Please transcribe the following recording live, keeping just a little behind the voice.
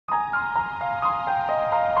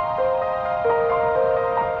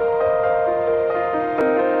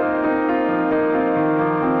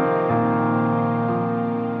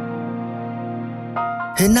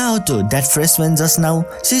Hey Naoto, that freshman just now,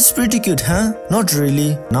 she's pretty cute, huh? Not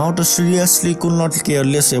really. Naoto seriously could not care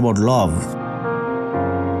less about love.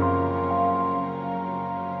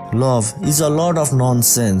 Love is a lot of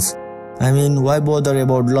nonsense. I mean, why bother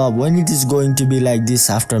about love when it is going to be like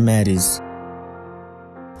this after marriage?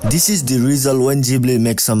 This is the result when Ghibli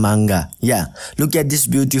makes a manga. Yeah, look at this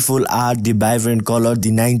beautiful art, the vibrant color, the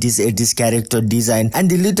 90s 80s character design, and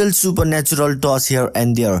the little supernatural toss here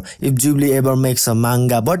and there. If Ghibli ever makes a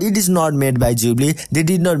manga, but it is not made by Ghibli, they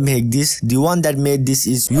did not make this. The one that made this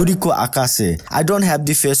is Yuriko Akase. I don't have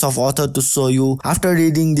the face of author to show you. After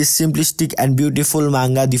reading this simplistic and beautiful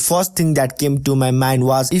manga, the first thing that came to my mind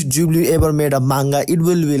was, if Ghibli ever made a manga, it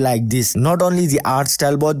will be like this. Not only the art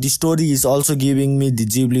style, but the story is also giving me the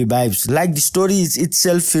Ghibli vibes. Like the story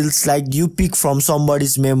itself feels like you pick from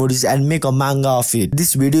somebody's memories and make a manga of it.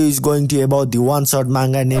 This video is going to be about the one-shot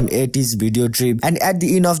manga named 80s Video Trip, and at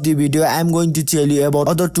the end of the video I am going to tell you about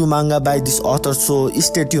other two manga by this author, so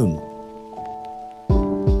stay tuned.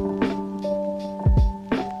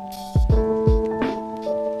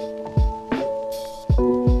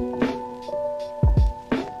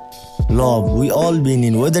 Love, we all been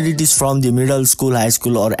in, whether it is from the middle school, high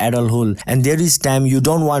school or adulthood, and there is time you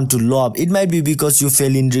don't want to love. It might be because you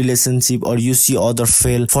fail in relationship or you see other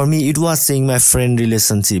fail. For me, it was seeing my friend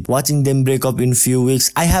relationship, watching them break up in few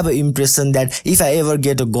weeks. I have an impression that if I ever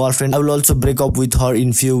get a girlfriend, I will also break up with her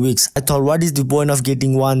in few weeks. I thought, what is the point of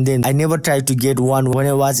getting one then? I never tried to get one when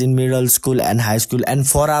I was in middle school and high school, and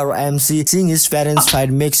for our MC, seeing his parents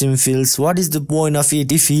fight makes him feel, what is the point of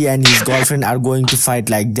it if he and his girlfriend are going to fight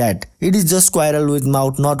like that? It is just squirrel with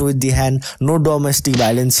mouth, not with the hand. No domestic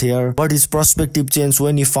violence here. But his perspective changed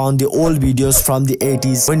when he found the old videos from the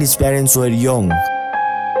 80s when his parents were young.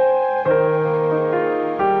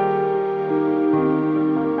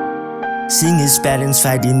 Seeing his parents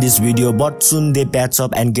fight in this video, but soon they patch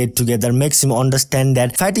up and get together, makes him understand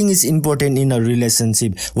that fighting is important in a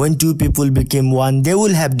relationship. When two people become one, they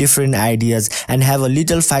will have different ideas and have a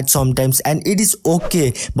little fight sometimes, and it is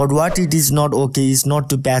okay. But what it is not okay is not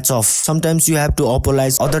to patch off. Sometimes you have to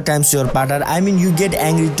apologize, other times your partner, you get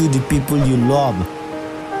angry to the people you love.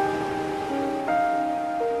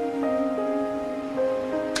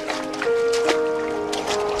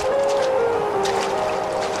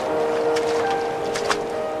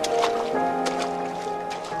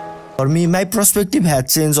 For me, my perspective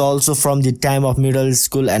has changed also from the time of middle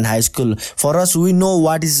school and high school. For us, we know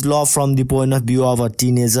what is love from the point of view of a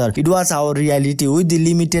teenager. It was our reality with the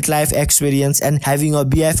limited life experience and having a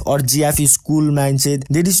BF or GF school mindset.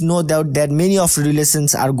 There is no doubt that many of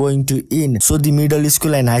relations are going to end. So the middle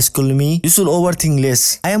school and high school me, you should overthink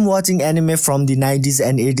less. I am watching anime from the 90s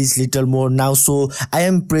and 80s little more now, so I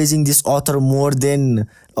am praising this author more than,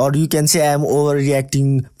 or you can say I am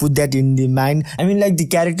overreacting, put that in the mind. Like the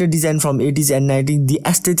character design from 80s and 90s, the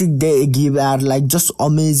aesthetic they give are like just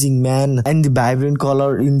amazing, man. And the vibrant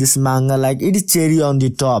color in this manga, like it is cherry on the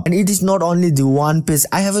top. And it is not only the one page.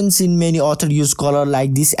 I haven't seen many authors use color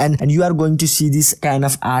like this, and you are going to see this kind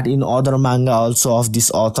of art in other manga also of this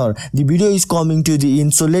author. The video is coming to the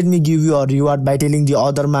end, so let me give you a reward by telling the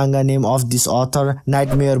other manga name of this author,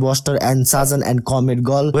 Nightmare Buster and Shazam and Comet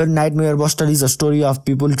Girl, where Nightmare Buster is a story of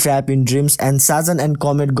people trapped in dreams, and Shazam and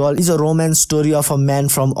Comet Girl is a romance story of a man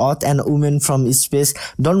from Earth and a woman from space.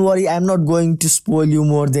 Don't worry, I'm not going to spoil you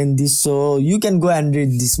more than this, so you can go and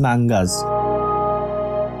read these mangas.